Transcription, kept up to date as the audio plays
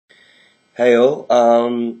Hey all, how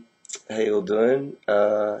you all doing?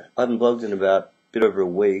 I haven't blogged in about a bit over a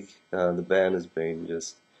week. The band has been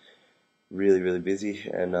just really busy,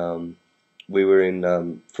 and we were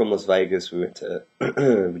in from Las Vegas. We went to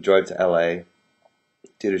we drove to LA,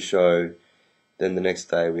 did a show. Then the next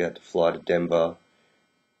day we had to fly to Denver,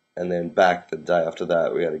 and then back the day after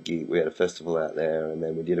that we had a gig. We had a festival out there, and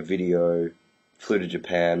then we did a video. Flew to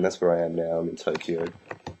Japan. That's where I am now. I'm in Tokyo.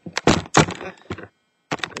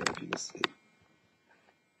 If you can see,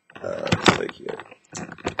 Tokyo.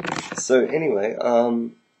 So anyway,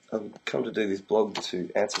 I've come to do this blog to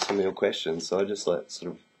answer some of your questions. So I just sort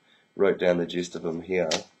of wrote down the gist of them here.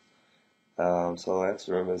 So I'll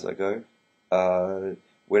answer them as I go.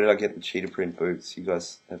 Where did I get the cheetah print boots? You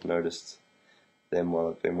guys have noticed them while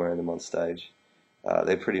I've been wearing them on stage.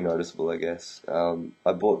 They're pretty noticeable, I guess.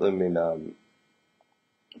 I bought them in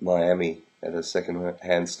Miami at a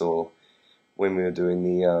second-hand store when we were doing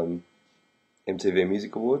the MTV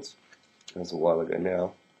Music Awards. That was a while ago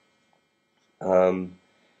now.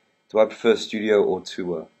 Do I prefer studio or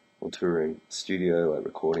tour or touring? Studio, like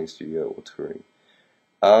recording studio or touring?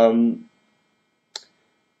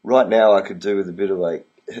 Right now I could do with a bit of like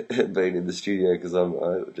being in the studio because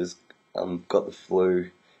I'm got the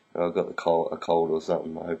flu, or I've got a cold or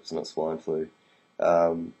something. I hope it's not swine flu.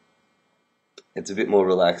 Um, it's a bit more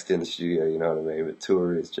relaxed in the studio, you know what I mean? But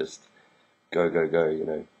tour is just go, you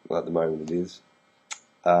know. Well, at the moment it is.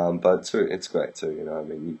 But too, it's great too, you know. I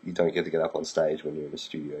mean, you don't get to get up on stage when you're in a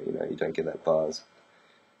studio, you know. You don't get that buzz.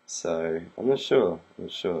 So I'm not sure.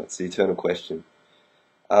 It's the eternal question.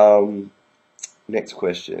 Um, Next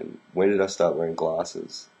question: when did I start wearing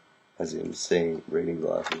glasses, as in reading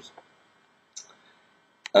glasses?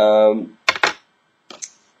 Um, I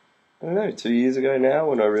don't know. 2 years ago now,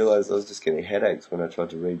 when I realized I was just getting headaches when I tried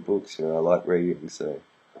to read books. You know, I like reading, so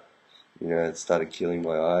you know, it started killing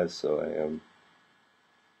my eyes. So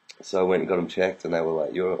I went and got them checked, and they were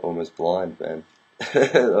like, "You're almost blind, man."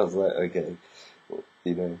 I was like, "Okay, well,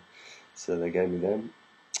 you know." So they gave me them.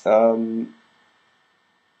 Um,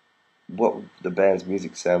 what would the band's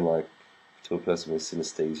music sound like to a person with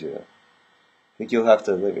synesthesia? I think you'll have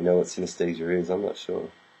to let me know what synesthesia is. I'm not sure.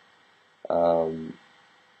 Um,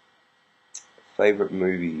 Favorite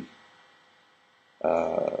movie?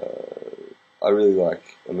 I really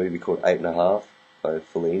like a movie called 8½, by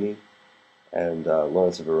Fellini, and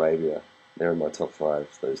Lawrence of Arabia. They're in my top five,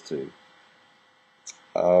 those two.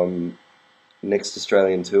 Um, Next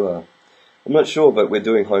Australian tour. I'm not sure, but we're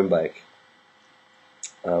doing home bake.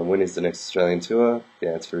 When is the next Australian tour?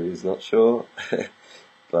 The answer is not sure.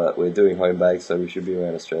 But we're doing home bake, so we should be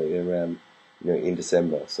around Australia around, in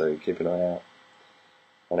December. So keep an eye out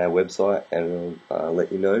on our website, and I'll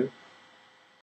let you know.